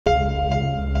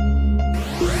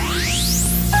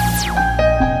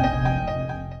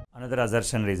another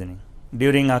assertion reasoning.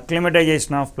 During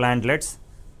acclimatization of plantlets,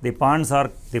 the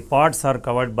pots are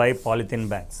covered by polythene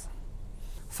bags.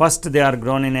 First they are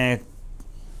grown in a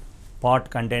pot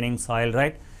containing soil,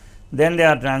 right? Then they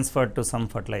are transferred to some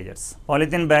fertilizers.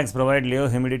 Polythene bags provide low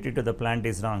humidity to the plant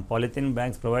is wrong. Polythene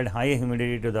bags provide high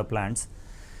humidity to the plants.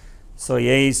 So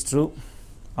A is true,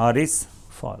 R is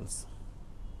false.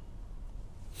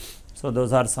 So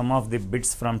those are some of the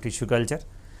bits from tissue culture.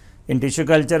 In tissue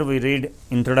culture we read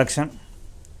introduction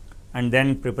and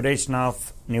then preparation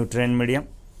of nutrient medium,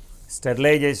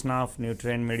 sterilization of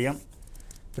nutrient medium,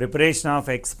 preparation of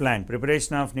explant.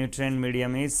 Preparation of nutrient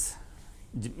medium is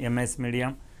MS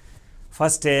medium.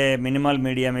 First a minimal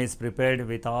medium is prepared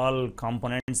with all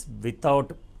components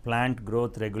without plant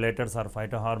growth regulators or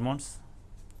phytohormones.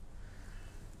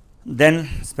 Then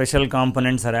special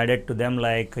components are added to them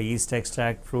like yeast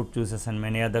extract, fruit juices and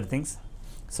many other things.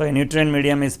 So a nutrient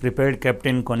medium is prepared, kept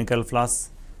in conical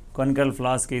flask. Conical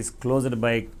flask is closed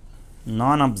by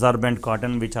non-absorbent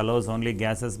cotton which allows only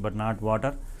gases but not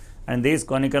water, and these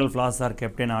conical flasks are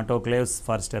kept in autoclaves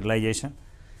for sterilization.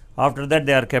 After that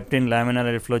they are kept in laminar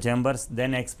airflow chambers.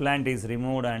 Then explant is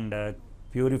removed and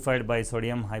purified by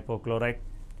sodium hypochlorite.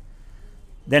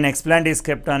 Then explant is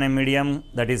kept on a medium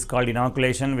that is called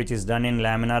inoculation, which is done in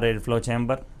laminar airflow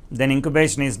chamber. Then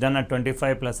incubation is done at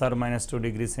 25 plus or minus 2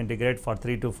 degrees centigrade for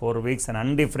 3 to 4 weeks. An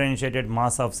undifferentiated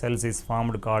mass of cells is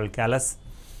formed called callus.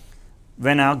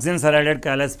 When auxins are added,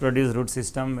 callus produce root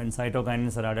system. When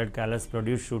cytokinins are added, callus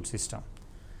produce shoot system.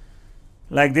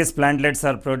 Like this plantlets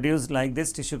are produced, like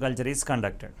this tissue culture is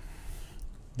conducted.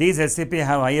 These SCP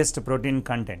have highest protein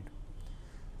content.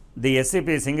 The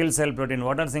SCP single cell protein.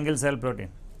 What are single cell protein?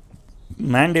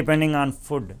 Man depending on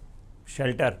food,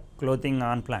 shelter, clothing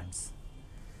on plants.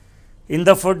 In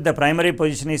the food, the primary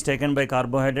position is taken by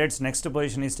carbohydrates, next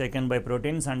position is taken by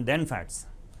proteins and then fats.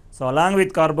 So along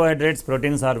with carbohydrates,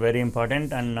 proteins are very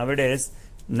important, and nowadays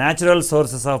natural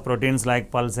sources of proteins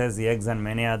like pulses, eggs and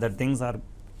many other things are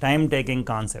time taking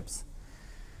concepts.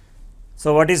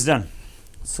 So what is done?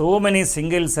 So many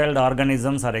single celled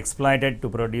organisms are exploited to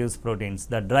produce proteins.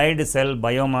 The dried cell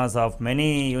biomass of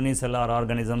many unicellular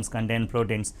organisms contain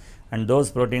proteins, and those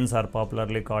proteins are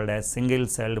popularly called as single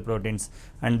celled proteins.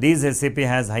 And these SCP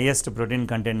has highest protein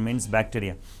content means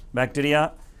bacteria.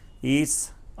 Bacteria,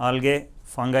 yeast, algae,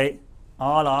 fungi,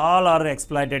 all are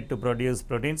exploited to produce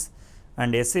proteins,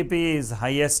 and SCP is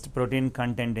highest protein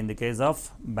content in the case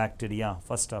of bacteria,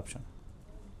 first option.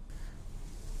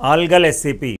 Algal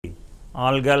SCP.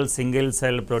 Algal single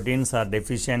cell proteins are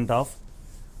deficient of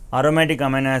aromatic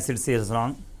amino acids is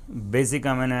wrong, basic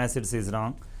amino acids is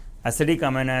wrong, acidic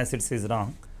amino acids is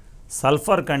wrong,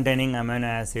 sulfur containing amino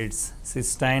acids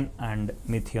cysteine and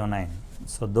methionine.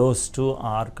 So those two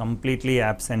are completely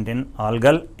absent in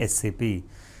algal SCP.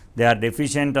 They are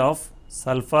deficient of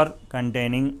sulfur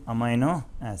containing amino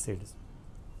acids.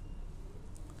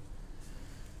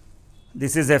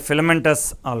 This is a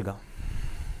filamentous alga.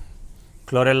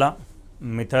 Chlorella,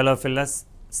 Methylophilus,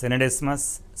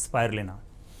 Synedesmus, Spirulina.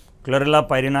 Chlorella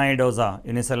pyrenoidosa,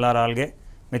 unicellular algae.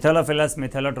 Methylophilus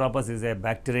methylotropous is a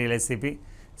bacterial SCP.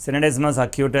 Synedesmus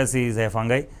acutus is a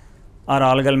fungi or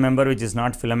algal member which is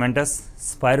not filamentous.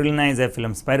 Spirulina is a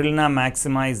film. Spirulina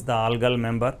maxima is the algal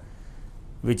member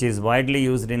which is widely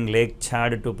used in Lake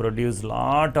Chad to produce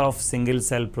lot of single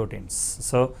cell proteins.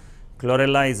 So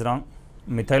chlorella is wrong.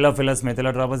 Methylophilus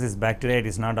methylotropous is bacteria, it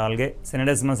is not algae.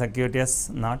 Synedesmus acutus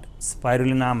not.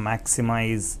 Spirulina maxima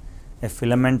is a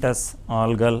filamentous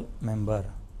algal member.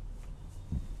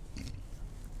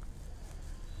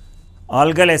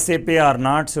 Algal SCP are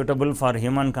not suitable for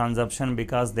human consumption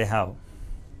because they have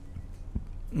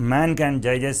man can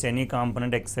digest any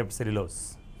component except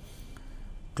cellulose.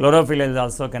 Chlorophyll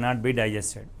also cannot be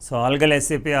digested. So algal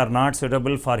SCP are not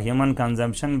suitable for human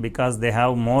consumption because they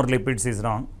have more lipids is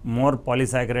wrong, more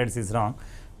polysaccharides is wrong.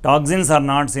 Toxins are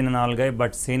not seen in algae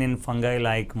but seen in fungi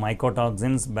like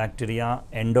mycotoxins, bacteria,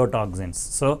 endotoxins.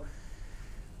 So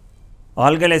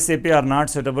algal SCP are not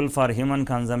suitable for human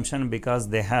consumption because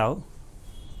they have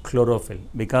chlorophyll.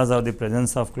 Because of the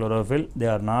presence of chlorophyll, they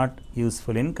are not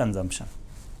useful in consumption.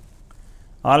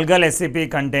 Algal SCP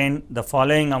contain the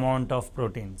following amount of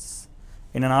proteins.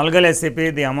 In an algal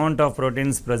SCP, the amount of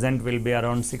proteins present will be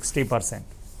around 60%.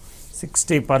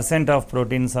 60% of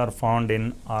proteins are found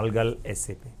in algal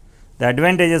SCP. The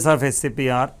advantages of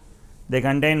SCP are they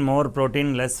contain more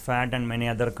protein, less fat and many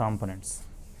other components.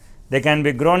 They can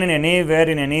be grown in anywhere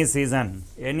in any season,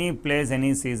 any place,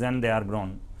 any season they are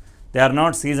grown. They are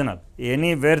not seasonal.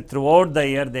 Anywhere throughout the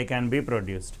year they can be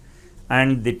produced.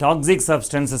 And the toxic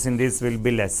substances in this will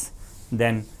be less.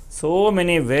 Then so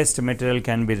many waste material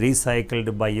can be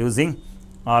recycled by using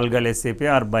algal SAP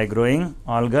or by growing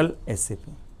algal SAP.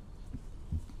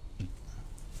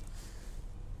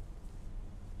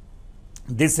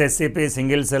 This SAP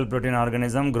single cell protein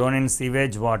organism grown in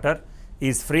sewage water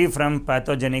is free from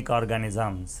pathogenic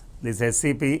organisms. This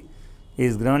SCP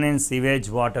is grown in sewage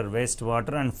water,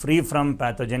 wastewater, and free from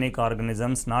pathogenic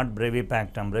organisms, not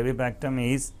Brevibacterium.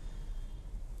 Brevibacterium is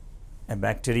a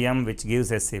bacterium which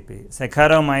gives SCP.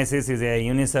 Saccharomyces is a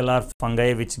unicellular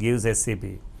fungi which gives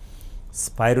SCP.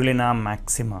 Spirulina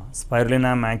maxima.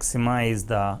 Spirulina maxima is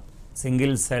the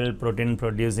single cell protein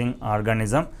producing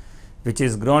organism which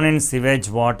is grown in sewage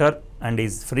water and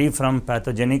is free from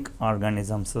pathogenic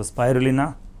organisms. So,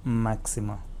 Spirulina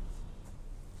maxima.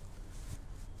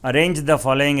 Arrange the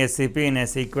following SCP in a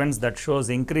sequence that shows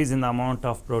increase in the amount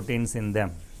of proteins in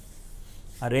them.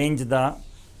 Arrange the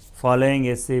following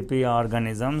SCP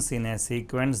organisms in a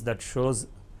sequence that shows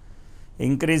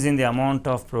increase in the amount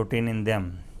of protein in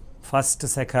them. First,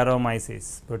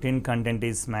 Saccharomyces, protein content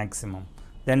is maximum.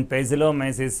 Then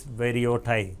Bacillomyces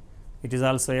varioti, it is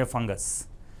also a fungus.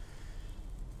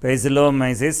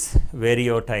 Bacillomyces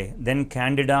varioti. Then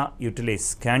Candida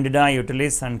utilis. Candida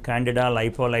utilis and Candida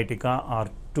lipolytica are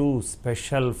two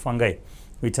special fungi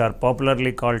which are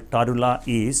popularly called torula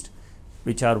yeast,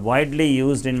 which are widely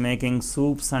used in making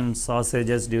soups and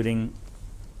sausages during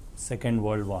Second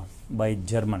World War by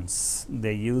Germans.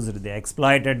 They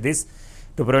exploited this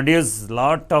to produce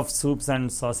lot of soups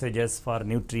and sausages for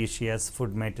nutritious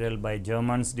food material by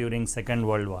Germans during Second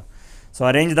World War. So,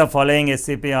 arrange the following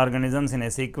SCP organisms in a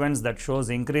sequence that shows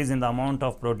increase in the amount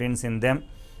of proteins in them.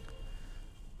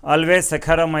 Always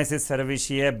Saccharomyces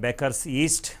cerevisiae, Becker's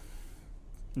yeast,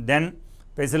 then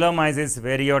Bacillomyces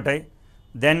varioti,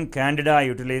 then Candida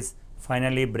utilis,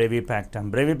 finally Brevibacterium.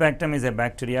 Brevibacterium is a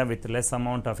bacteria with less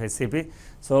amount of SCP.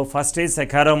 So, first is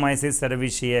Saccharomyces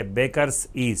cerevisiae, Becker's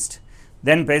yeast,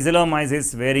 then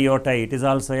Bacillomyces varioti, it is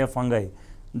also a fungi,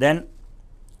 then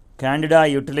Candida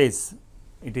utilis,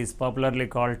 it is popularly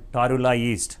called torula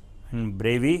yeast, and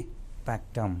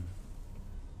Brevibacterium.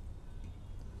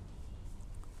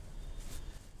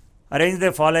 Arrange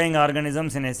the following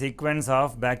organisms in a sequence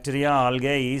of bacteria,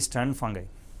 algae, yeast and fungi.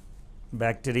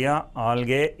 Bacteria,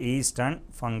 algae, yeast and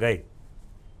fungi.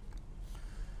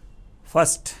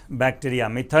 First, bacteria,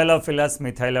 Methylophilus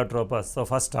methylotropus. So,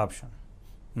 first option.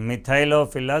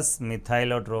 Methylophilus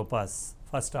methylotropus,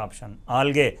 first option.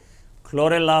 Algae,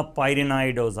 Chlorella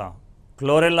pyrenoidosa.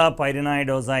 Chlorella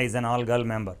pyrenoidosa is an algal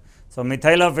member. So,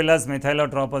 Methylophilus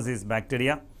methylotropus is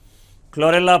bacteria.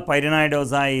 Chlorella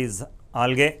pyrenoidosa is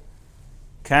algae.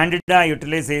 Candida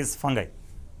utilis is fungi.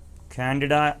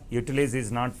 Candida utilis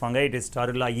is not fungi, it is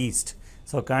torula yeast.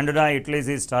 So, Candida utilis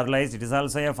is torula yeast, it is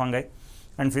also a fungi.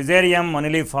 And Fusarium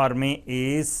moniliforme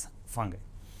is fungi.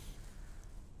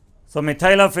 So,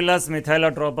 Methylophilus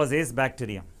methylotropus is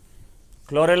bacterium.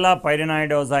 Chlorella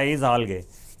pyrenoidosa is algae.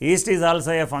 Yeast is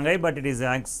also a fungi, but it is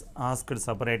asked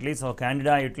separately. So,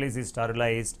 Candida utilis is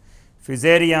torula yeast.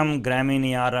 Fusarium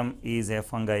graminearum is a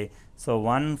fungi. So,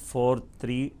 1, 4,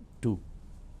 3, 2.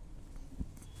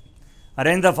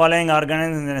 Arrange the following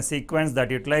organisms in a sequence that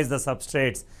utilize the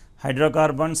substrates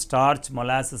hydrocarbon, starch,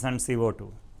 molasses and CO2.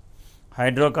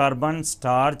 Hydrocarbon,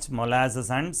 starch,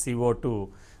 molasses and CO2.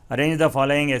 Arrange the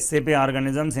following SCP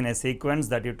organisms in a sequence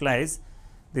that utilize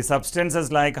the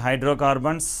substances like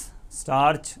hydrocarbons,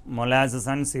 starch, molasses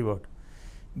and CO2.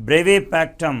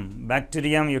 Brevibacterium,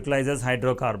 bacterium utilizes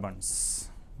hydrocarbons.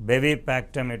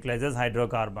 Brevibacterium utilizes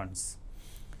hydrocarbons.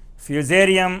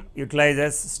 Fusarium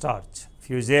utilizes starch.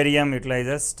 Fusarium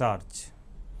utilizes starch.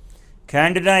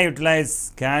 Candida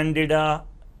utilizes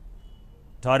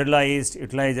torula yeast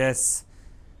utilizes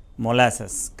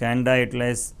molasses. Candida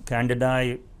utilizes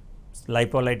Candida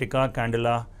lipolytica,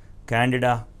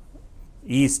 Candida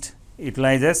yeast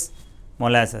utilizes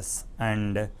molasses,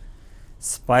 and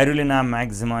Spirulina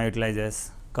maxima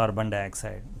utilizes carbon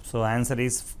dioxide. So, answer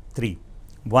is 3.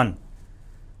 1.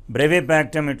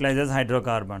 Brevibacterium utilizes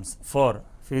hydrocarbons. 4.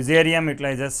 Fusarium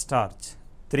utilizes starch.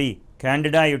 3.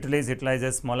 Candida utilis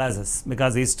utilizes molasses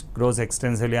because yeast grows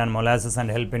extensively on molasses and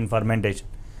help in fermentation.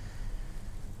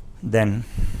 Then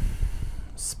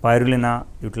Spirulina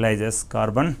utilizes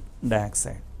carbon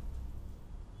dioxide.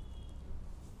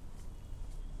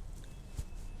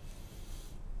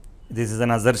 This is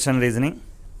an assertion reasoning.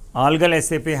 Algal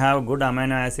SAP have good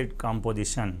amino acid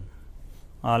composition.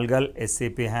 Algal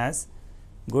SAP has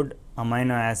good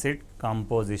amino acid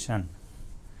composition.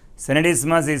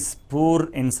 Senedismus is poor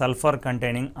in sulfur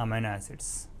containing amino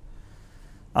acids.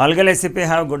 Algal SAP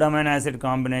have good amino acid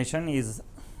combination is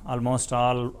almost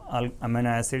all amino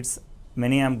acids.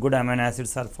 Many good amino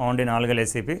acids are found in algal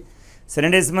SAP.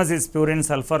 Synedesmus is purine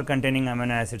sulfur containing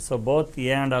amino acid. So both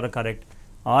A and R are correct.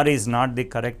 R is not the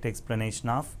correct explanation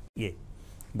of A.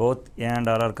 Both A and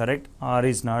R are correct. R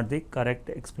is not the correct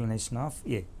explanation of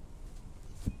A.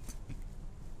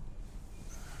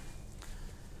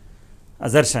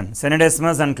 Assertion.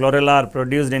 Synedesmus and chlorella are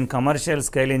produced in commercial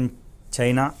scale in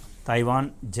China,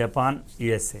 Taiwan, Japan,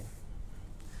 USA.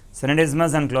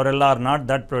 Synedesmus and chlorella are not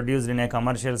that produced in a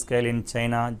commercial scale in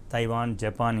China, Taiwan,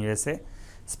 Japan, USA.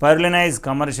 Spirulina is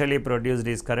commercially produced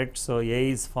is correct. So A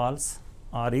is false,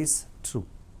 R is true.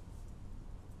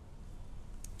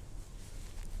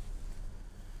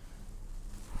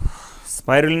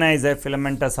 Spirulina is a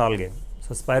filamentous algae.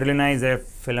 So spirulina is a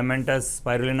filamentous,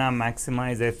 Spirulina maxima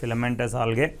is a filamentous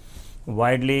algae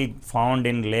widely found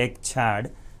in Lake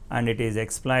Chad, and it is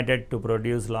exploited to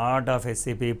produce lot of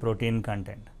SCP protein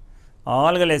content.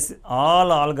 All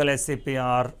algal SCP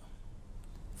are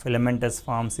filamentous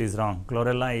forms is wrong.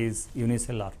 Chlorella is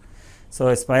unicellular. So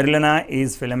spirulina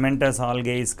is filamentous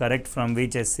algae is correct, from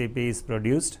which SCP is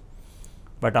produced.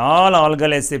 But all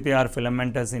algal SCP are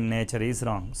filamentous in nature is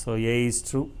wrong. So A is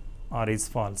true, R is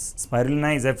false.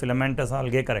 Spirulina is a filamentous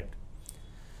algae, correct.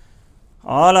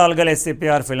 All algal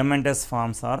SCP are filamentous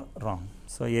forms are wrong.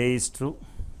 So A is true,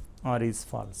 R is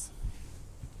false.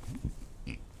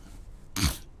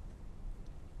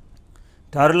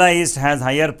 Torula yeast has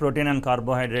higher protein and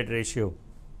carbohydrate ratio.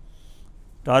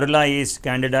 Torula yeast,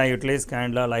 Candida utilis,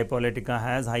 Candida lipolytica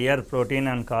has higher protein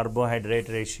and carbohydrate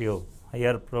ratio.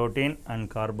 Higher protein and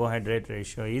carbohydrate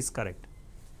ratio is correct.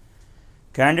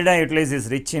 Candida utilis is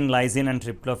rich in lysine and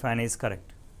tryptophan is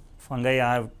correct. Fungi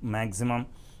have maximum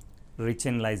rich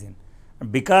in lysine.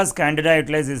 Because Candida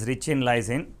utilis is rich in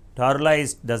lysine, Torula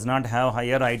yeast does not have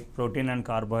higher protein and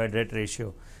carbohydrate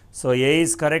ratio. So A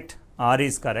is correct, R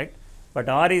is correct. But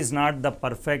R is not the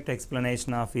perfect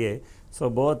explanation of A. So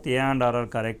both A and R are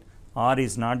correct. R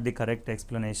is not the correct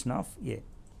explanation of A.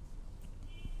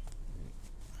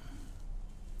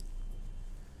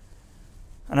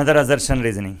 Another assertion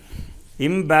reasoning.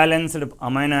 Imbalanced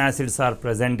amino acids are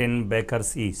present in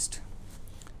Baker's yeast.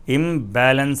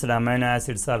 Imbalanced amino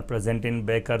acids are present in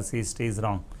Baker's yeast is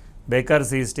wrong.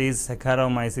 Baker's yeast is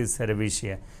Saccharomyces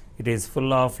cerevisiae. It is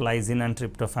full of lysine and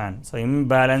tryptophan. So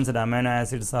imbalanced amino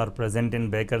acids are present in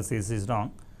Baker's yeast is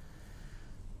wrong.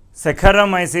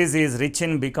 Saccharomyces is rich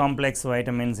in B complex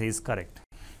vitamins is correct.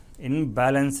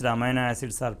 Imbalanced amino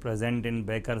acids are present in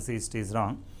Baker's yeast is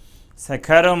wrong.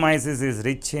 Saccharomyces is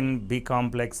rich in B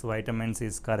complex vitamins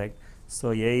is correct.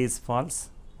 So A is false,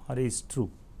 R is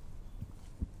true.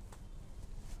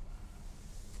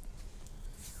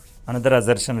 Another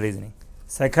assertion reasoning.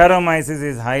 Saccharomyces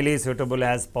is highly suitable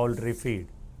as poultry feed.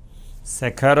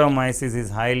 Saccharomyces is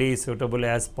highly suitable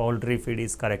as poultry feed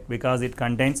is correct, because it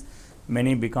contains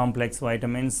many B complex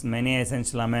vitamins, many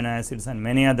essential amino acids and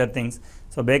many other things.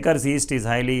 So Baker's yeast is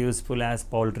highly useful as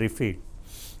poultry feed.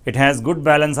 It has good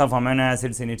balance of amino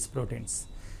acids in its proteins.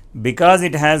 Because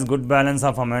it has good balance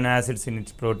of amino acids in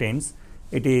its proteins,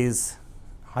 it is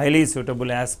highly suitable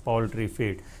as poultry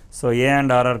feed. So A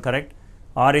and R are correct.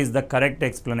 R is the correct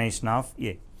explanation of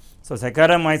A. So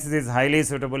Saccharomyces is highly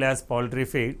suitable as poultry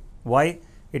feed. Why?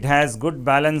 It has good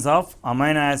balance of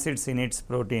amino acids in its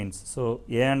proteins. So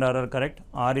A and R are correct.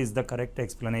 R is the correct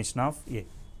explanation of A.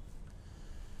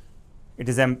 It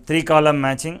is a 3-column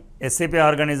matching. SCP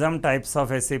organism, types of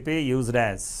SCP used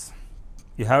as.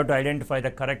 You have to identify the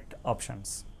correct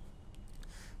options.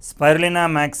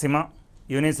 Spirulina maxima,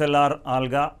 unicellular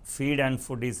alga, feed and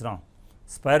food is wrong.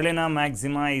 Spirulina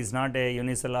maxima is not a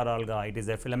unicellular alga, it is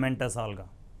a filamentous alga.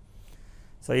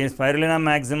 So in Spirulina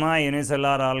maxima,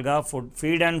 unicellular alga,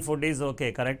 feed and food is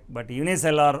okay, correct, but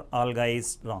unicellular alga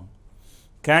is wrong.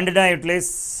 Candida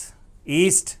utilis,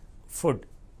 yeast, food,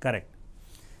 correct.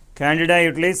 Candida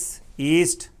utilis,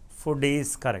 yeast, food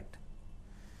is correct.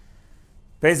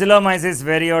 Pacillomyces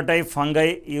varioti,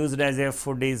 fungi used as a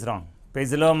food is wrong.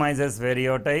 Pacillomyces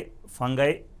varioti,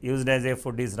 fungi used as a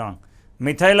food is wrong.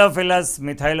 Methylophilus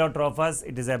methylotrophus,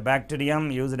 it is a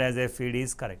bacterium used as a feed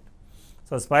is correct.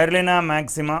 So Spirulina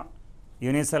maxima,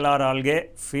 unicellular algae,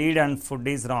 feed and food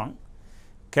is wrong.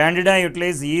 Candida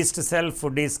utilis, yeast cell,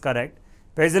 food is correct.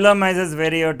 Pacillomyces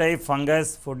varioti,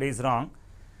 fungus, food is wrong.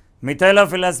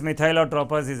 Methylophilus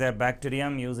methylotrophus is a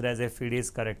bacterium used as a feed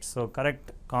is correct. So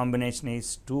correct combination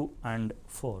is 2 and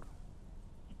 4.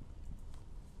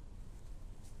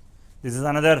 This is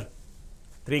another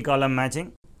 3-column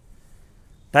matching.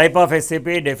 Type of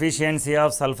SCP, deficiency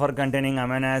of sulfur containing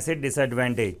amino acid,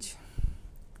 disadvantage.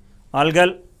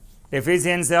 Algal,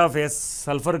 deficiency of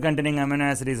sulfur containing amino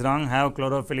acid is wrong, have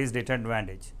chlorophyll is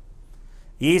disadvantage.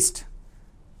 Yeast,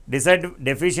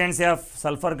 Deficiency of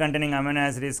sulfur containing amino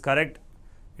acid is correct.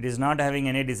 It is not having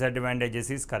any disadvantages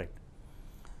is correct.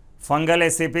 Fungal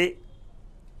SCP,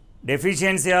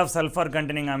 deficiency of sulfur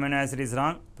containing amino acid is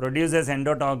wrong. Produces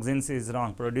endotoxins is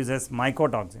wrong. Produces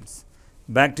mycotoxins.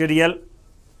 Bacterial,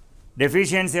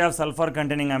 deficiency of sulfur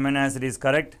containing amino acid is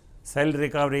correct. Cell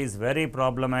recovery is very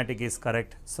problematic is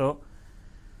correct. So,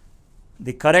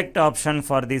 the correct option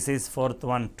for this is fourth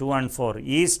one, 2 and 4.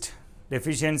 Yeast,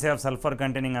 deficiency of sulfur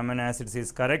containing amino acids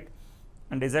is correct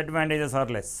and disadvantages are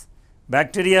less.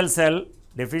 Bacterial cell,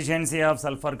 deficiency of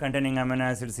sulfur containing amino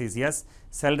acids is yes.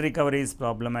 Cell recovery is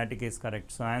problematic is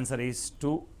correct. So, answer is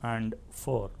 2 and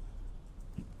 4.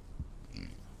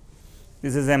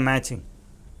 This is a matching.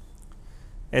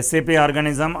 SCP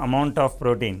organism, amount of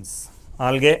proteins.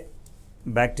 Algae,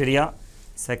 bacteria,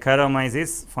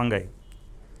 Saccharomyces, fungi.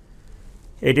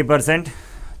 80%,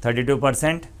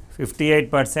 32%,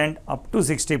 58%, up to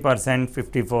 60%,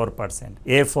 54%.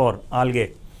 A4,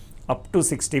 algae, up to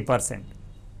 60%.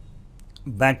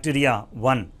 Bacteria,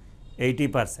 1,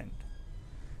 80%.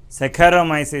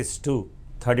 Saccharomyces 2,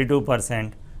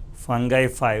 32%. Fungi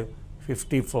 5,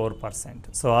 54%.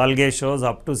 So, algae shows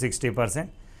up to 60%.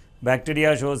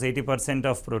 Bacteria shows 80%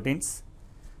 of proteins.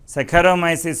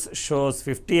 Saccharomyces shows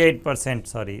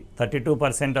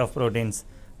 32% of proteins.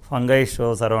 Fungi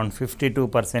shows around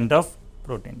 52% of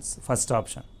proteins. First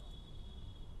option.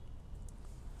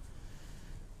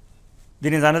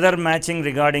 There is another matching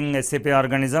regarding SCP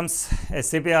organisms.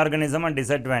 SCP organism and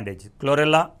disadvantage.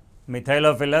 Chlorella,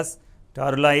 Methylophilus,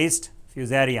 Torula yeast,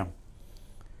 Fusarium.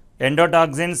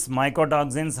 Endotoxins,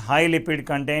 mycotoxins, high lipid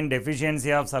content,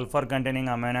 deficiency of sulfur containing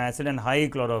amino acid and high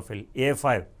chlorophyll.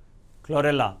 A5,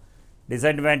 Chlorella,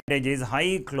 disadvantage is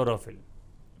high chlorophyll.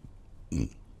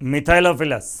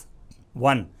 Methylophilus,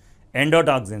 1,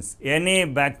 endotoxins. Any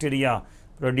bacteria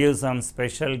produce some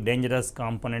special dangerous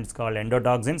components called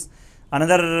endotoxins.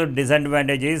 Another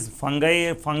disadvantage is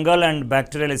fungal and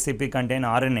bacterial SCP contain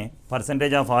RNA.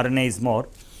 Percentage of RNA is more.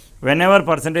 Whenever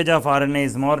percentage of RNA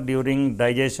is more, during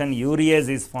digestion, urease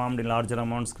is formed in larger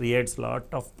amounts, creates lot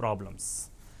of problems.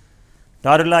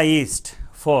 Torula yeast,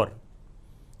 4.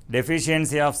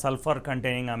 Deficiency of sulfur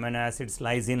containing amino acids,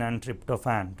 lysine and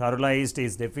tryptophan. Torula yeast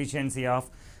is deficiency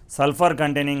of sulfur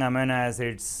containing amino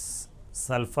acids,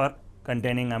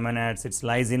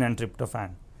 lysine and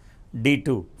tryptophan.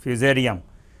 D2, Fusarium.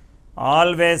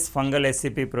 Always fungal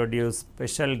SCP produce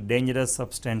special dangerous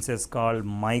substances called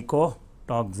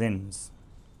mycotoxins.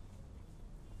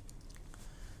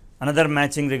 Another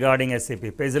matching regarding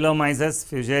SCP. Pezilomyces,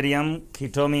 Fusarium,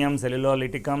 Chitomium,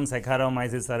 Cellulolyticum,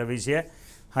 Saccharomyces cerevisiae.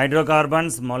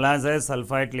 Hydrocarbons, molasses,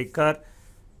 sulfite liquor,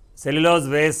 cellulose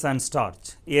waste and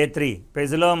starch. A3,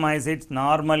 Pezilomyces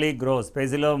normally grows.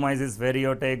 Pezilomyces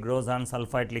varieote grows on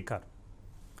sulfite liquor.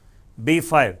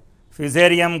 B5,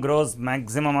 Fusarium grows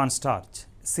maximum on starch.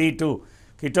 C2,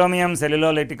 Chitomium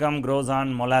cellulolyticum grows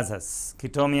on molasses.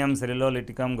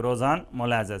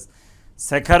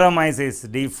 Saccharomyces,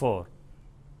 D4.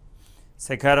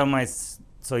 Saccharomyces.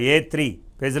 So, A3,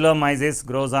 Pezilomyces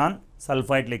grows on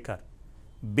sulfite liquor.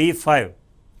 B5,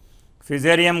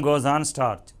 Fusarium goes on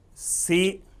starch.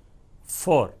 C4,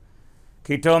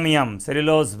 Chitomium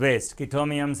cellulose waste.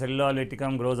 Chitomium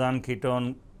cellulolyticum grows on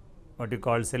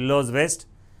cellulose waste.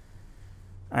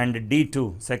 And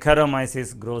D2,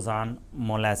 Saccharomyces grows on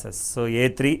molasses. So,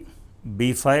 A3,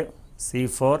 B5,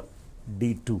 C4,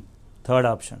 D2, third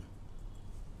option.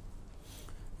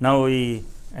 Now, we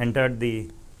entered the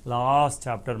last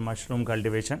chapter, mushroom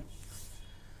cultivation.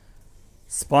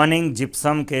 Spawning,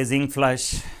 gypsum, casing,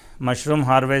 flush. Mushroom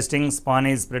harvesting, spawn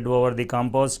is spread over the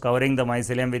compost, covering the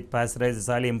mycelium with pasteurized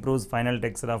soil, improves final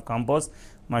texture of compost,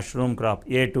 mushroom crop.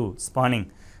 A2,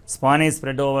 spawning. Spawn is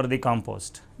spread over the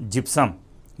compost. Gypsum,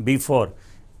 B4,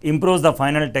 improves the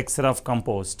final texture of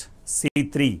compost.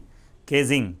 C3,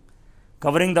 casing,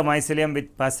 covering the mycelium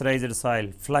with pasteurized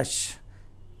soil. Flush,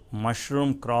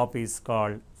 mushroom crop is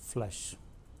called flush.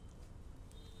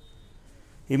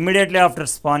 Immediately after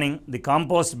spawning, the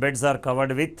compost beds are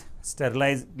covered with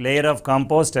sterilized layer of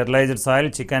compost, sterilized soil,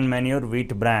 chicken manure,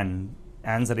 wheat bran.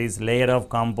 Answer is layer of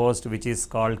compost, which is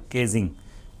called casing.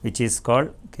 The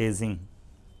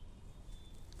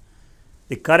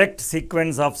correct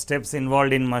sequence of steps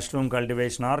involved in mushroom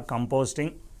cultivation are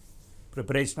composting,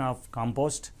 preparation of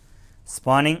compost,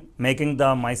 spawning, making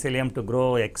the mycelium to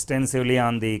grow extensively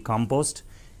on the compost,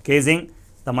 casing.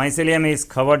 The mycelium is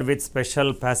covered with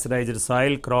special pasteurized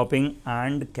soil, cropping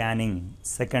and canning.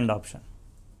 Second option.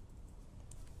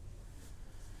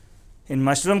 In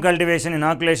mushroom cultivation,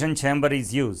 inoculation chamber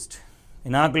is used.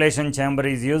 Inoculation chamber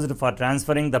is used for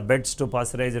transferring the beds to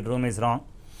pasteurized room is wrong.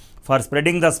 For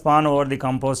spreading the spawn over the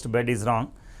compost bed is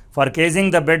wrong. For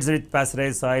casing the beds with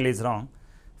pasteurized soil is wrong.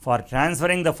 For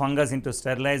transferring the fungus into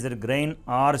sterilized grain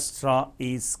or straw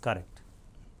is correct.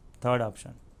 Third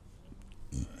option.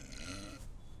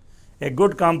 A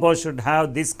good compost should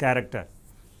have this character: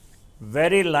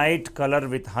 very light color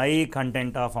with high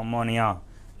content of ammonia.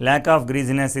 Lack of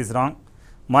greasiness is wrong.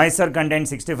 Moisture content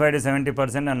 65 to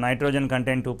 70% and nitrogen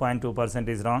content 2.2%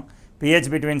 is wrong. pH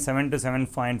between 7 to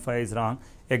 7.5 is wrong.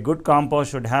 A good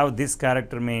compost should have this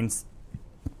character, means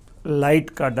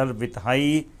light color with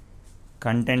high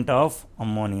content of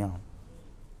ammonia.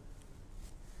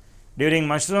 During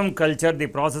mushroom culture, the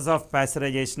process of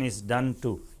pasteurization is done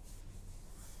too.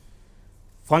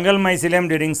 Fungal mycelium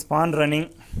during spawn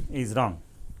running is wrong.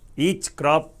 Each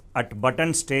crop at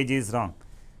button stage is wrong.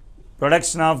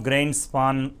 Production of grain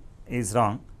spawn is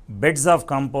wrong. Beds of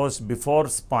compost before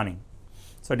spawning.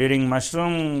 So during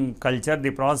mushroom culture,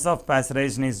 the process of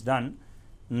pasteurization is done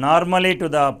normally to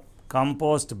the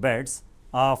compost beds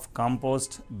of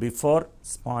compost before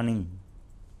spawning.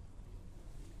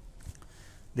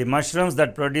 The mushrooms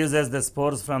that produces the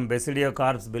spores from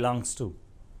basidiocarps belongs to.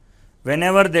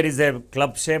 Whenever there is a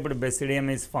club-shaped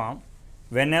basidium is formed,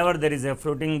 whenever there is a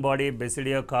fruiting body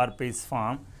basidiocarp is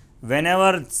formed,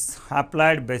 whenever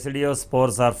haploid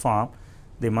basidiospores are formed,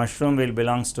 the mushroom will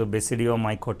belongs to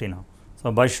Basidiomycotina.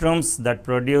 So mushrooms that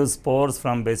produce spores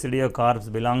from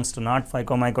basidiocarps belongs to not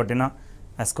Phycomycotina,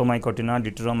 Ascomycotina,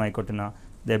 Deuteromycotina.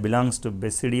 They belongs to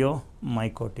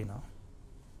Basidiomycotina.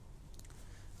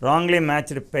 Wrongly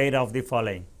matched pair of the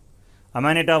following.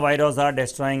 Amanita virosa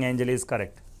destroying angel is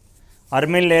correct.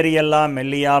 Armilleriella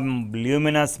mellia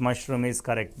luminous mushroom is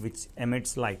correct, which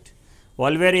emits light.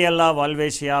 Volveriella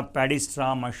volvaceae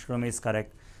padistra mushroom is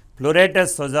correct.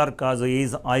 Pleuretus sozarcazu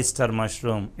is oyster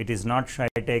mushroom. It is not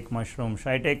shiitake mushroom.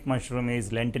 Shiitake mushroom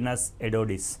is Lentinus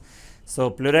edodis. So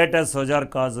Pleuretus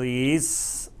sozarcazu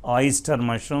is oyster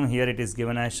mushroom. Here it is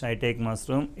given as shiitake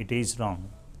mushroom. It is wrong.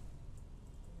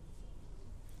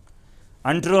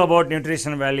 Untrue about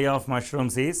nutrition value of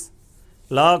mushrooms is: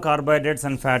 low carbohydrates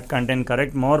and fat content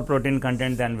correct, more protein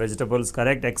content than vegetables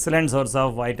correct, excellent source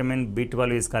of vitamin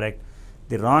B12 is correct.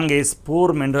 The wrong is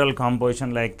poor mineral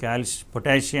composition like calcium,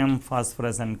 potassium,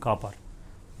 phosphorus and copper.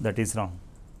 That is wrong.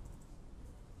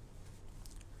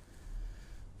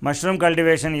 Mushroom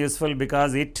cultivation useful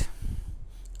because it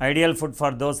ideal food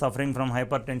for those suffering from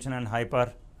hypertension and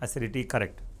hyperacidity,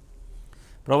 correct.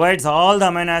 Provides all the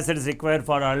amino acids required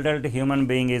for adult human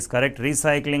being is correct.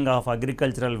 Recycling of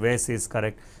agricultural waste is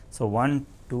correct. So 1,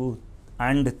 2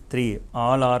 and 3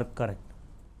 all are correct.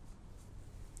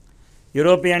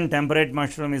 European temperate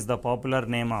mushroom is the popular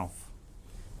name of.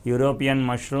 European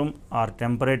mushroom or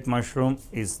temperate mushroom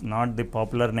is not the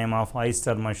popular name of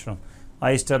oyster mushroom.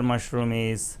 Oyster mushroom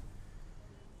is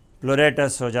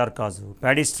Pleuretus sozarcazu.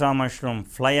 Padistra mushroom,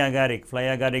 fly agaric. Fly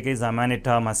agaric is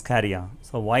Amanita muscaria.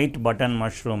 So white button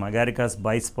mushroom, Agaricus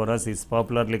bisporus, is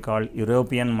popularly called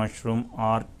European mushroom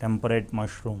or temperate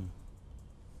mushroom.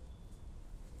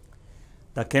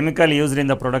 The chemical used in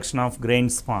the production of grain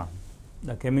spawn.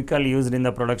 The chemical used in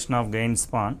the production of grain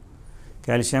spawn: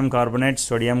 calcium carbonate,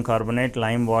 sodium carbonate,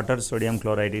 lime water, sodium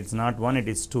chloride. It's not 1, it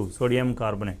is 2. Sodium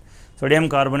carbonate. Sodium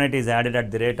carbonate is added at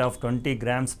the rate of 20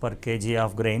 grams per kg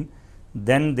of grain.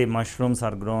 Then the mushrooms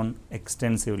are grown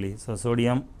extensively. So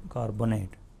sodium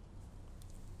carbonate.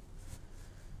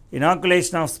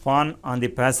 Inoculation of spawn on the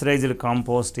pasteurized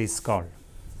compost is called.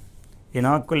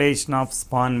 Inoculation of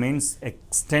spawn means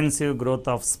extensive growth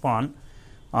of spawn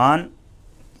on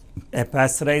a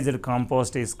pasteurized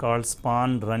compost is called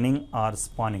spawn running or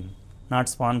spawning, not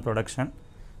spawn production,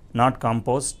 not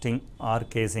composting or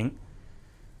casing.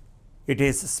 It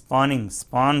is spawning,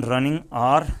 spawn running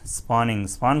or spawning.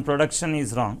 Spawn production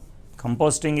is wrong.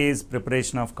 Composting is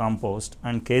preparation of compost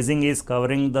and casing is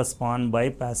covering the spawn by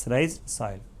pasteurized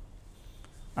soil.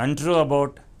 Untrue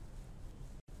about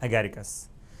agaricus.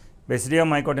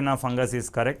 Basidiomycotina fungus is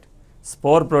correct.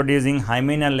 Spore producing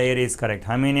hymeneal layer is correct.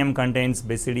 Hymeneum contains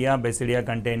basidia, basidia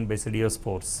contain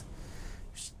basidiospores.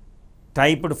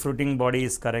 Typed fruiting body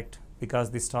is correct because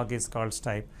the stalk is called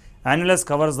stipe. Annulus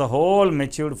covers the whole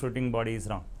matured fruiting body is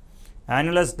wrong.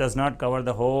 Annulus does not cover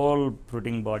the whole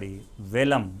fruiting body.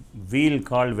 Velum, wheel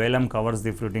called velum covers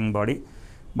the fruiting body,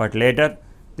 but later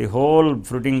the whole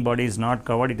fruiting body is not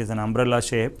covered. It is an umbrella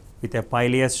shape with a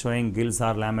pileus showing gills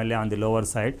or lamellae on the lower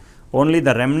side. Only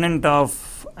the remnant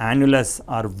of annulus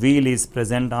or wheel is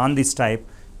present on this type,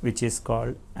 which is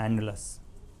called annulus.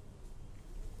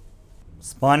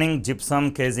 Spawning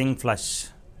gypsum casing flush.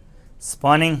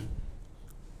 Spawning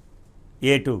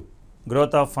A2,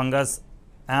 growth of fungus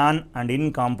on and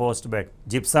in compost bed.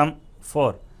 Gypsum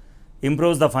 4,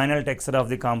 improves the final texture of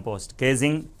the compost.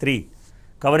 Casing 3,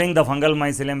 covering the fungal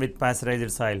mycelium with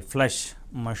pasteurized soil. Flush,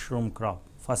 mushroom crop.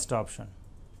 First option.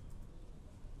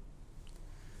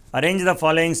 Arrange the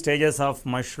following stages of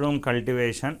mushroom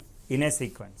cultivation in a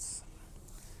sequence.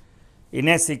 In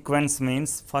a sequence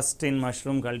means first in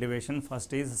mushroom cultivation,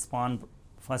 first is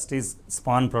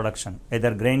spawn production,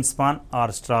 either grain spawn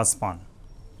or straw spawn.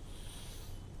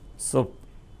 So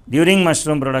during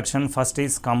mushroom production, first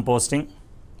is composting,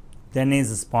 then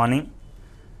is spawning,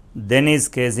 then is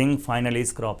casing, finally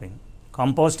is cropping.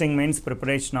 Composting means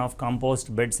preparation of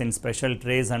compost beds in special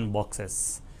trays and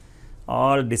boxes.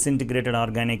 All disintegrated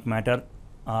organic matter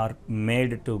are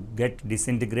made to get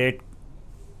disintegrate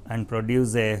and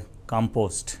produce a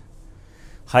compost,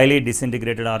 highly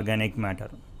disintegrated organic matter.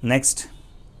 Next,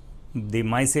 the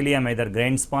mycelium, either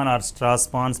grain spawn or straw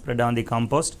spawn, spread on the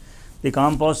compost. The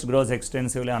compost grows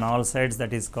extensively on all sides,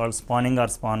 that is called spawning or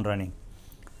spawn running.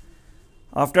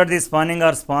 After the spawning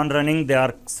or spawn running, they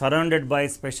are surrounded by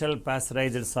special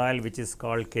pasteurized soil which is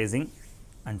called casing.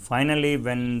 And finally,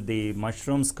 when the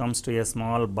mushrooms comes to a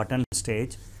small button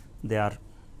stage, they are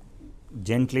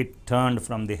gently turned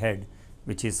from the head,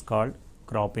 which is called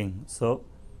cropping. So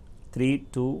 3,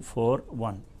 2, 4,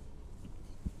 1.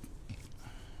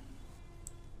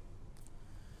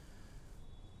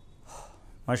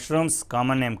 Mushrooms,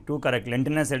 common name, 2 correct.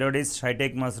 Lentinus edodis,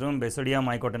 shiitake mushroom, Basidia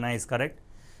mycotena is correct.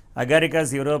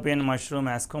 Agaricus European mushroom,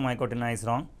 Ascomycotena is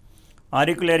wrong.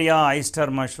 Auricularia oyster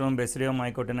mushroom, Basidia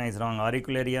mycotena is wrong.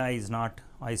 Auricularia is not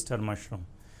oyster mushroom.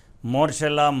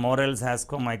 Morchella morels,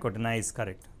 Ascomycotena is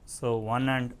correct. So 1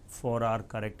 and 4 are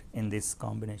correct in this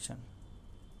combination.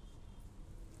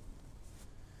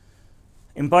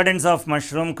 Importance of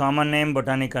mushroom, common name,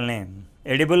 botanical name.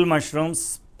 Edible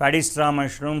mushrooms, paddy straw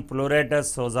mushroom,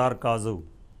 Pleuretus schozarkazu.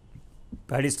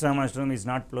 Paddy straw mushroom is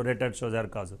not Pleuretus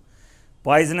schozarkazu.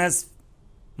 Poisonous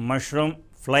mushroom,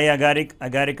 fly agaric,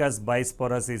 Agaricus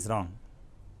bisporus is wrong.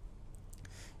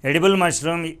 Edible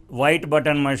mushroom, white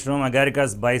button mushroom,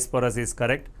 Agaricus bisporus is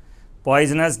correct.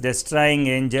 Poisonous destroying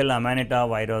angel, Amanita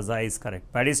virosa is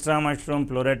correct. Paddy straw mushroom,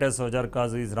 Pleuretus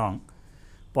schozarkazu is wrong.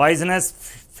 Poisonous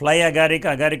fly agaric,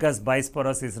 Agaricus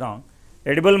bisporus is wrong.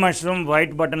 Edible mushroom,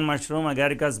 white button mushroom,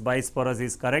 Agaricus bisporus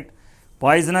is correct.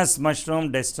 Poisonous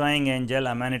mushroom, destroying angel,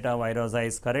 Amanita virosa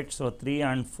is correct. So 3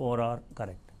 and 4 are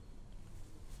correct.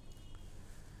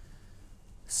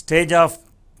 Stage of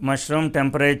mushroom,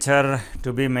 temperature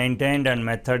to be maintained and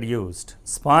method used.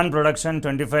 Spawn production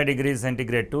 25 degrees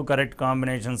centigrade. 2 correct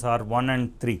combinations are 1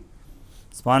 and 3.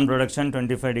 Spawn production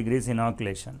 25 degrees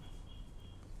inoculation.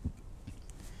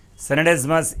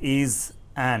 Synodesmus is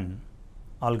an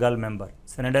algal member.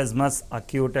 Synodesmus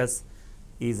acutus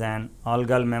is an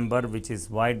algal member which is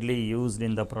widely used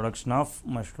in the production of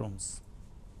mushrooms.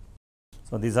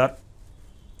 So these are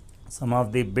some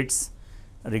of the bits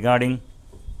regarding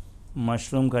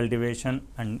mushroom cultivation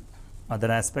and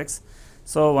other aspects.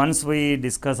 So once we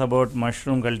discuss about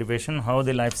mushroom cultivation, how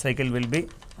the life cycle will be,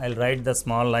 I will write the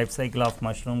small life cycle of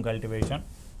mushroom cultivation.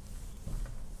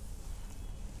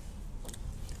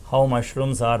 How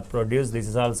mushrooms are produced, this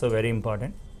is also very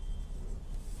important.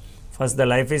 First, the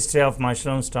life history of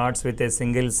mushroom starts with a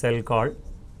single cell called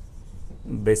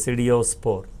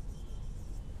basidiospore.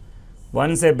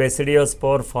 Once a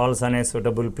basidiospore falls on a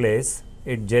suitable place,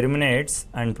 it germinates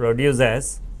and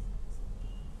produces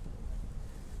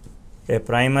a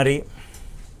primary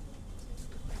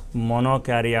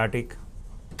monokaryotic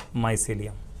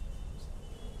mycelium.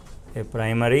 A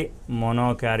primary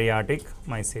monokaryotic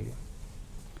mycelium.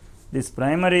 This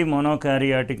primary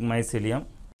monokaryotic mycelium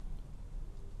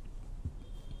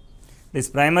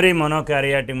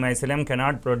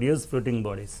cannot produce fruiting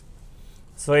bodies.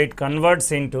 So it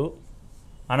converts into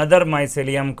another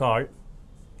mycelium called,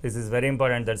 this is very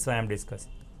important, that's why I am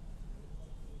discussing,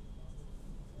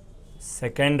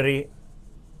 secondary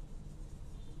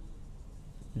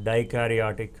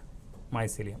dikaryotic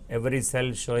mycelium. Every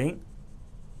cell showing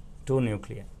 2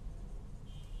 nuclei.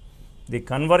 The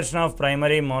conversion of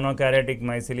primary monokaryotic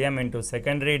mycelium into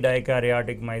secondary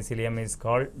dikaryotic mycelium is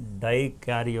called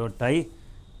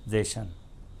dikaryoticization.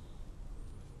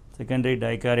 Secondary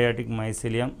dikaryotic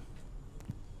mycelium,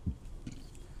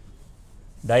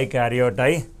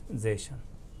 dikaryoticization.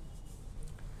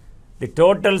 The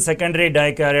total secondary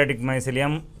dikaryotic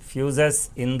mycelium fuses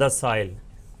in the soil,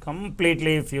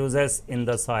 completely fuses in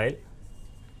the soil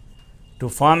to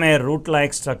form a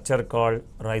root-like structure called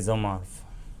rhizomorph.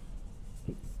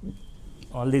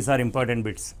 All these are important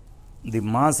bits. The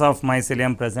mass of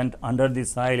mycelium present under the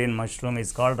soil in mushroom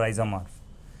is called rhizomorph.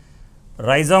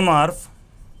 Rhizomorph,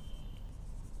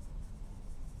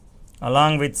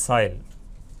 along with soil,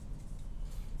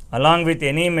 along with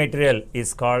any material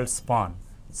is called spawn.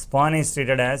 Spawn is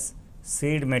treated as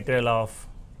seed material of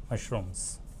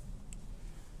mushrooms.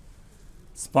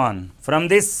 Spawn. From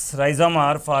this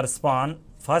rhizomorph or spawn,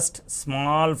 first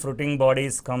small fruiting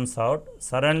bodies comes out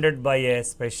surrounded by a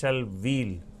special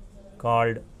wheel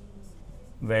called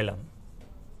velum.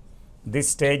 This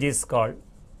stage is called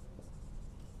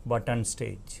button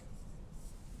stage.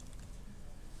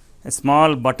 A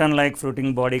small button-like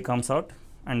fruiting body comes out,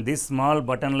 and this small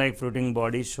button-like fruiting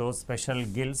body shows special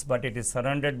gills, but it is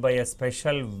surrounded by a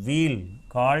special wheel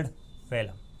called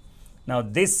velum. Now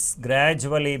this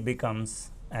gradually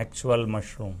becomes actual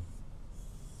mushroom.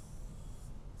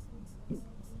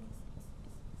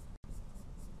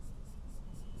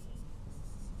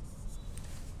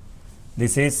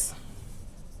 This is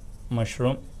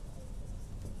mushroom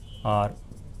or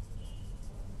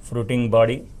fruiting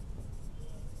body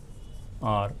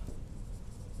or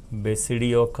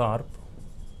basidiocarp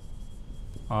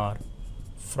or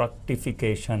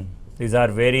fructification. These are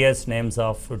various names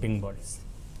of fruiting bodies.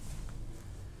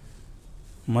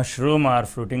 Mushroom or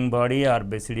fruiting body or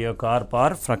basidiocarp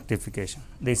or fructification.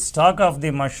 The stalk of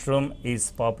the mushroom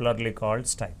is popularly called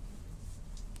stipe.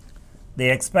 The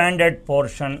expanded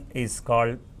portion is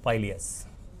called pileus.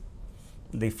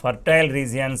 The fertile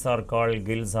regions are called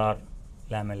gills or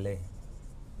lamellae.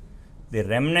 The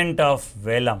remnant of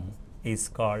velum is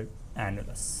called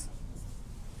annulus.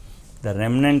 The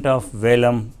remnant of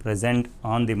velum present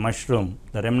on the mushroom,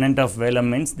 the remnant of velum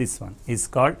means this one, is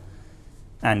called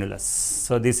annulus.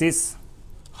 So this is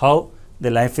how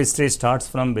the life history starts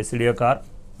from basidiocarp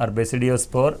or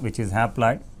basidiospore, which is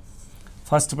haploid.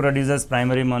 First produces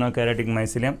primary monokaryotic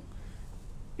mycelium.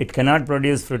 It cannot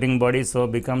produce fruiting body, so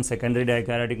becomes secondary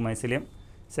dikaryotic mycelium.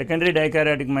 Secondary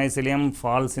dikaryotic mycelium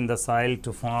falls in the soil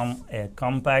to form a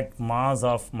compact mass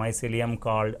of mycelium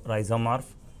called rhizomorph.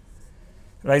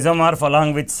 Rhizomorph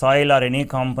along with soil or any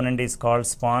component is called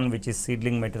spawn, which is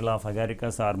seedling material of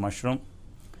agaricus or mushroom.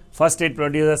 First it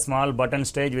produces small button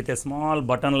stage with a small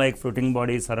button-like fruiting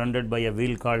body surrounded by a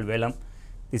wheel called velum.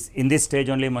 In this stage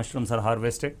only mushrooms are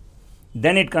harvested.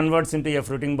 Then it converts into a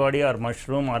fruiting body or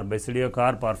mushroom or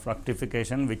basidiocarp or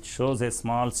fructification, which shows a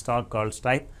small stalk called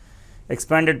stipe,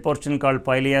 expanded portion called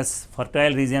pileus,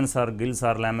 fertile regions are gills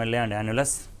or lamellae and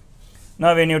annulus.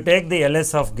 Now when you take the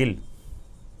LS of gill,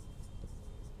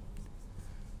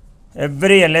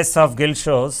 every LS of gill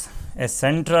shows a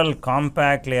central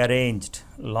compactly arranged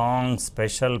long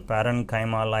special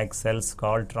parenchyma like cells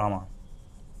called trauma.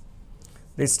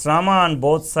 This trauma on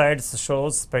both sides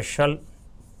shows special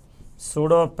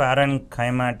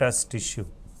pseudoparenchymatous tissue.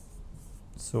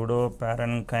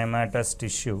 Pseudoparenchymatous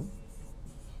tissue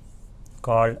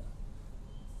called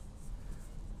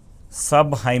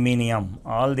subhymenium.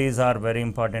 All these are very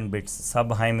important bits.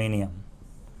 Subhymenium.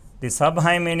 The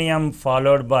subhymenium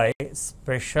followed by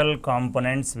special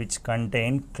components which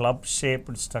contain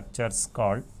club-shaped structures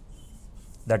called,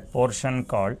 that portion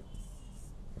called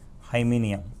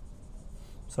hymenium.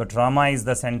 So trauma is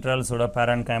the central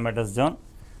pseudoparenchymatous zone,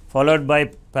 followed by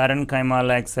parenchyma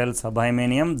like cell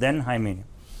subhymenium, then hymenium.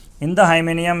 In the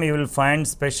hymenium you will find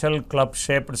special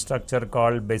club-shaped structure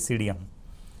called basidium.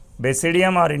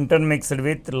 Basidium are intermixed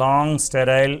with long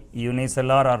sterile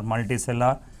unicellular or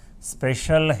multicellular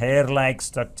special hair-like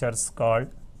structures called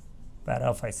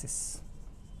paraphysis.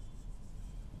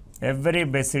 Every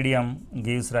basidium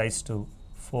gives rise to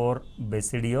 4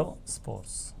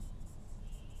 basidiospores.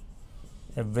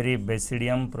 Every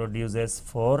basidium produces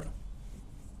 4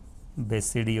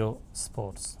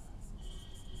 basidiospores.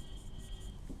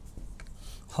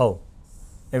 How?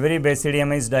 Every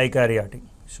basidium is dikaryotic,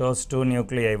 shows 2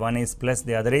 nuclei, one is plus,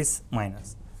 the other is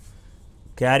minus.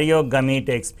 Karyogamy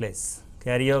takes place.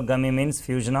 Karyogamy means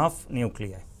fusion of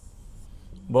nuclei.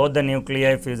 Both the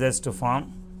nuclei fuses to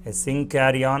form a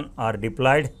synkaryon or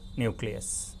diploid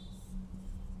nucleus.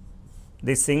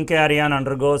 This synkaryon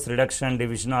undergoes reduction,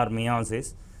 division or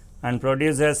meiosis and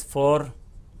produces 4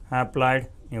 haploid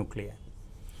nuclei.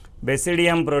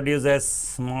 Basidium produces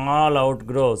small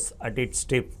outgrowths at its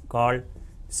tip called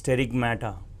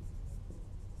sterigmata,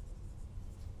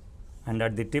 and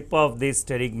at the tip of this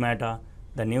sterigmata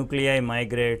the nuclei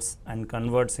migrates and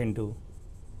converts into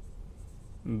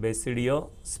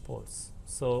basidiospores.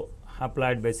 So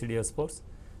haploid basidiospores,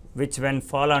 which when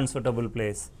fall on suitable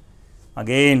place,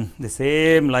 again the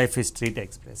same life history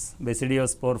takes place.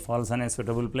 Basidiospore falls on a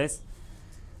suitable place,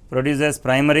 produces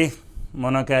primary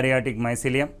monokaryotic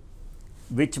mycelium,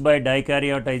 which by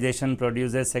dicaryotization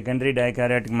produces secondary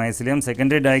dikaryotic mycelium.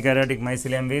 Secondary dikaryotic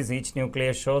mycelium is each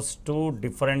nucleus shows 2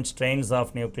 different strains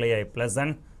of nuclei, plus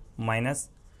and minus.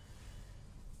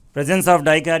 Presence of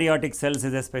dikaryotic cells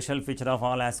is a special feature of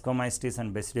all ascomycetes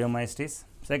and basidiomycetes.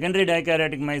 Secondary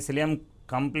dikaryotic mycelium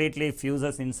completely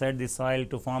fuses inside the soil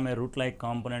to form a root-like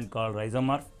component called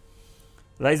rhizomorph.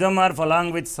 Rhizomorph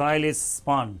along with soil is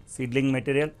spawn, seedling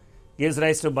material, gives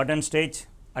rise to button stage,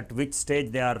 at which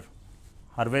stage they are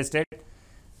harvested.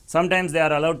 Sometimes they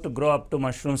are allowed to grow up to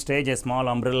mushroom stage, a small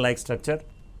umbrella-like structure.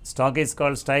 Stalk is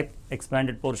called stipe,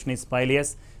 expanded portion is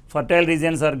pileus. Fertile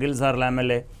regions or gills or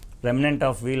lamellae. Remnant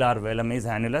of wheel or velum is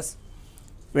annulus.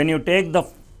 When you take the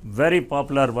very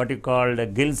popular what you call the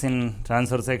gills in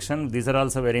transfer section, these are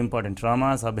also very important.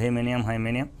 Trauma, subhymenium,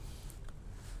 hymenium.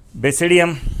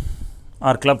 Basidium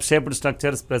or club shaped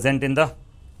structures present in the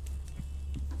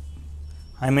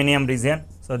hymenium region.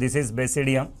 So, this is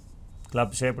basidium,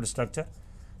 club shaped structure.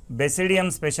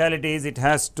 Basidium speciality is it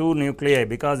has two nuclei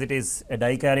because it is a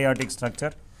dikaryotic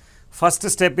structure. First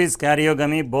step is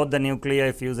karyogamy, both the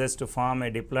nuclei fuses to form a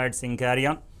diploid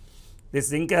synkaryon.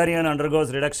 This synkaryon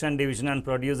undergoes reduction, division and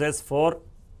produces 4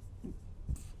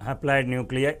 haploid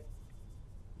nuclei.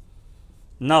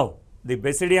 Now, the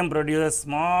basidium produces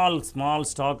small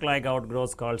stalk-like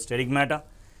outgrowths called sterigmata.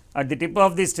 At the tip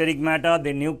of the sterigmata,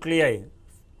 the nuclei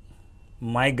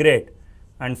migrate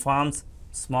and forms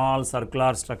small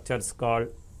circular structures called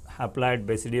haploid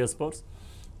basidiospores.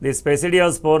 These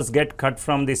basidiospores get cut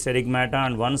from the sterigmata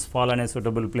and once fall in a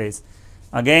suitable place,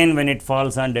 again when it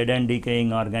falls on dead and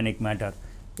decaying organic matter,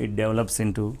 it develops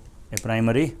into a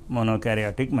primary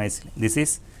monokaryotic mycelium. This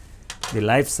is the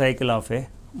life cycle of a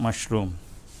mushroom.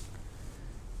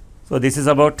 So, this is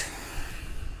about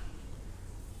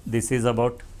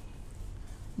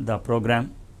the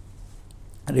program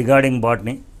regarding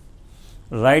botany.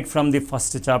 Right from the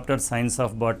first chapter, Science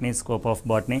of Botany, Scope of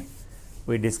Botany,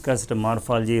 we discussed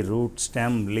morphology, root,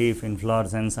 stem, leaf,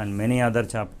 inflorescence and many other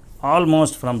chapters,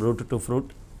 almost from root to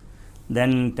fruit.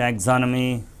 Then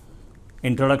taxonomy,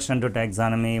 introduction to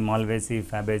taxonomy, Malvaceae,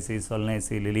 Fabaceae,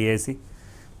 Solanaceae, Liliaceae.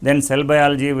 Then cell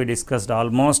biology, we discussed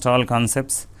almost all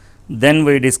concepts. Then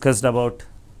we discussed about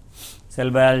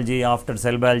cell biology, after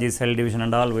cell biology, cell division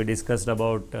and all, we discussed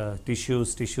about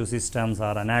tissues, tissue systems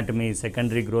or anatomy,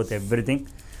 secondary growth, everything.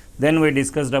 Then we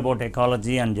discussed about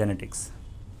ecology and genetics.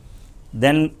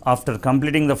 Then after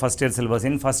completing the first year syllabus,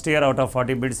 in first year out of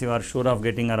 40 bits you are sure of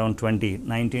getting around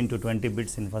 19 to 20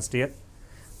 bits in first year,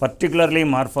 particularly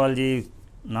morphology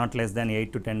not less than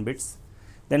 8 to 10 bits.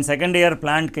 Then second year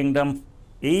plant kingdom,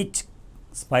 each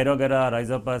Spirogera,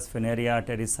 Rhizopus, Funaria,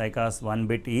 Pteris, Cycas 1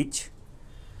 bit each.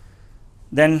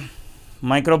 Then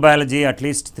microbiology at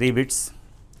least 3 bits,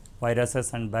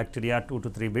 viruses and bacteria 2 to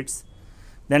 3 bits.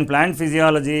 Then plant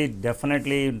physiology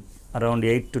definitely around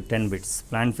 8 to 10 bits,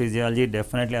 plant physiology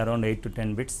definitely around 8 to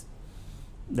 10 bits,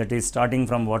 that is starting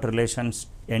from water relations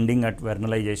ending at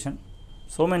vernalization.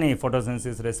 So many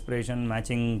photosynthesis, respiration,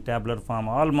 matching tabular form,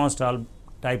 almost all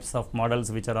types of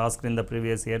models which are asked in the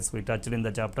previous years we touched in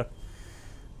the chapter.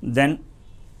 Then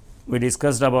we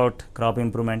discussed about crop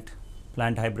improvement,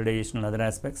 plant hybridization and other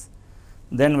aspects.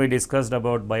 Then we discussed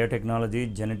about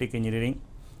biotechnology, genetic engineering,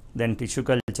 then tissue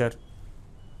culture,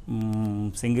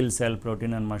 single cell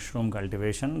protein and mushroom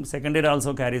cultivation. Second year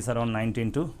also carries around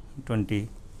 19 to 20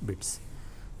 bits.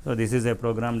 So, this is a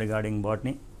program regarding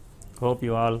botany. Hope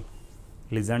you all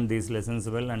listened these lessons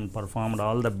well and performed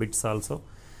all the bits also.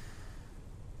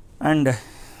 And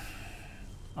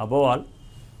above all,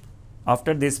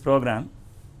 after this program,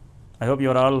 I hope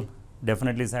you are all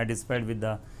definitely satisfied with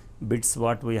the bits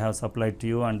what we have supplied to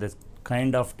you and the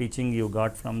kind of teaching you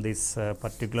got from this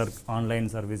particular online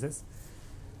services.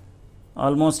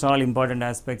 Almost all important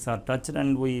aspects are touched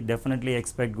and we definitely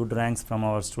expect good ranks from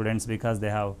our students because they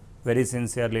have very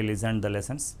sincerely listened the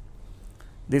lessons.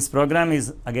 This program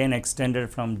is again extended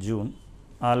from June,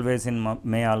 always in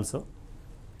May also,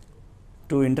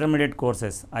 to intermediate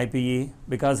courses, IPE,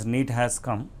 because NEET has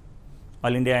come,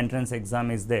 All India Entrance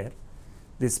Exam is there.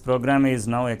 This program is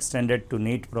now extended to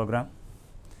NEET program.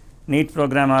 NEET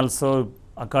program also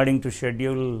according to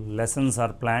schedule, lessons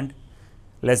are planned,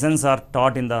 lessons are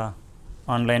taught in the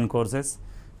online courses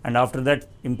and after that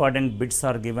important bits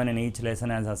are given in each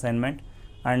lesson as assignment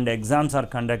and exams are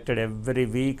conducted every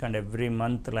week and every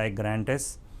month like grand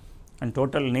tests, and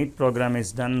total NEET program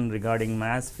is done regarding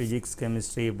maths, physics,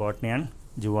 chemistry, botany and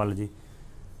zoology.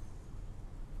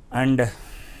 And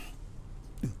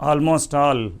almost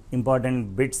all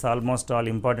important bits, almost all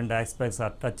important aspects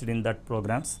are touched in that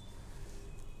programs,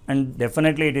 and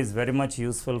definitely it is very much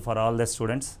useful for all the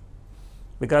students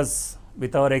because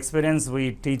with our experience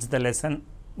we teach the lesson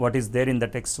what is there in the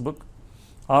textbook.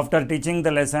 After teaching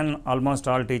the lesson, almost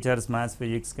all teachers, maths,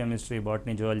 physics, chemistry,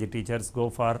 botany, zoology teachers go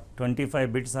for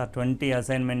 25 bits or 20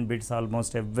 assignment bits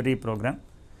almost every program.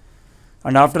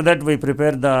 And after that we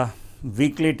prepare the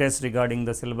weekly test regarding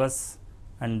the syllabus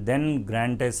and then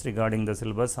grand test regarding the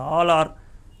syllabus. All are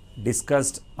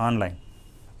discussed online,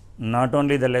 not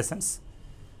only the lessons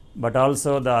but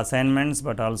also the assignments,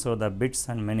 but also the bits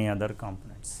and many other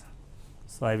components.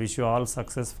 So I wish you all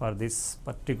success for this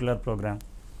particular program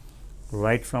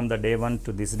right from the day 1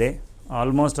 to this day.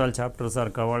 Almost all chapters are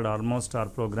covered, almost our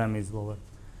program is over,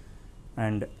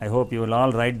 and I hope you will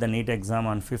all write the NEET exam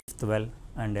on 5th well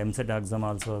and EAMCET exam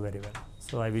also very well.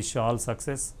 So I wish you all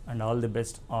success and all the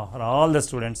best for all the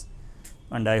students,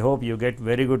 and I hope you get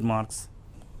very good marks.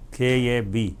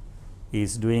 KAB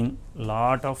is going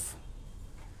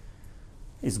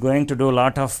to do a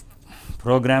lot of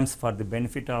programs for the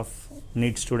benefit of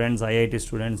NEET students, IIT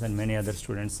students and many other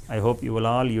students. I hope you will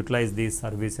all utilize these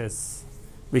services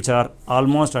which are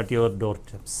almost at your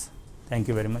doorsteps. Thank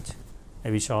you very much.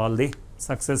 I wish all the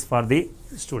success for the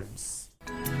students.